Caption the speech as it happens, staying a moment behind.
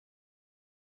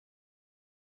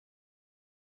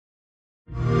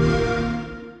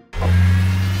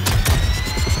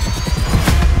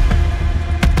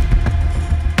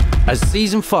As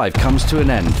Season 5 comes to an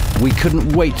end, we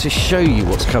couldn't wait to show you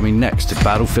what's coming next to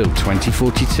Battlefield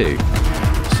 2042.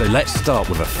 So let's start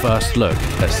with a first look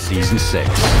at Season 6,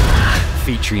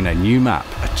 featuring a new map,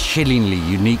 a chillingly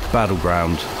unique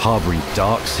battleground harbouring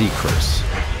dark secrets.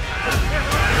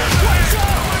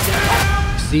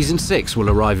 Season 6 will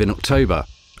arrive in October,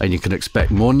 and you can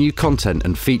expect more new content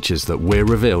and features that we'll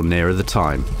reveal nearer the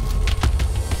time.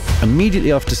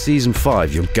 Immediately after Season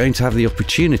 5, you're going to have the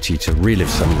opportunity to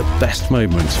relive some of the best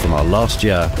moments from our last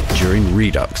year during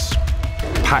Redux.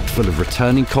 Packed full of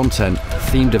returning content,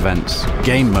 themed events,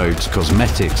 game modes,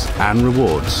 cosmetics and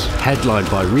rewards, headlined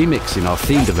by remixing our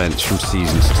themed events from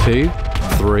Seasons 2,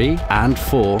 3 and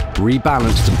 4,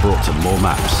 rebalanced and brought to more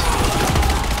maps.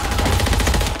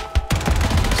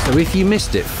 So if you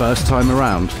missed it first time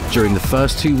around, during the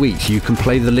first 2 weeks you can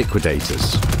play the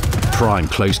Liquidators, prime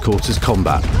close quarters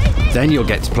combat. Then you'll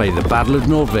get to play the Battle of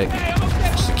Nordvik,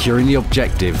 securing the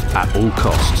objective at all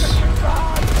costs.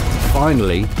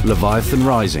 Finally, Leviathan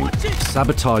Rising,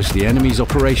 sabotage the enemy's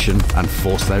operation and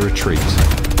force their retreat.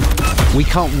 We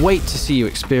can't wait to see you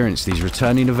experience these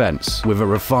returning events with a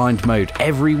refined mode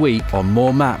every week on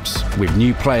more maps with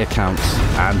new player counts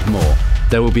and more.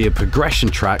 There will be a progression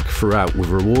track throughout with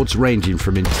rewards ranging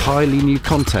from entirely new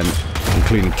content,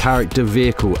 including character,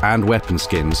 vehicle and weapon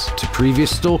skins, to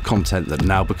previous store content that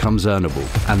now becomes earnable.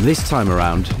 And this time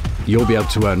around, you'll be able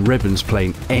to earn ribbons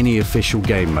playing any official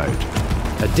game mode.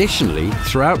 Additionally,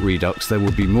 throughout Redux there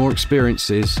will be more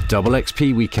experiences, double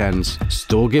XP weekends,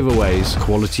 store giveaways,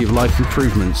 quality of life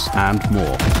improvements and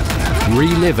more.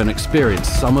 Relive and experience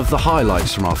some of the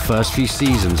highlights from our first few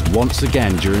seasons once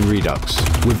again during Redux,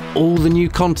 with all the new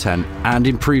content and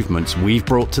improvements we've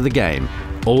brought to the game,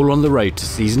 all on the road to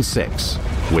Season 6.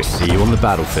 We'll see you on the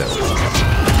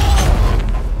battlefield.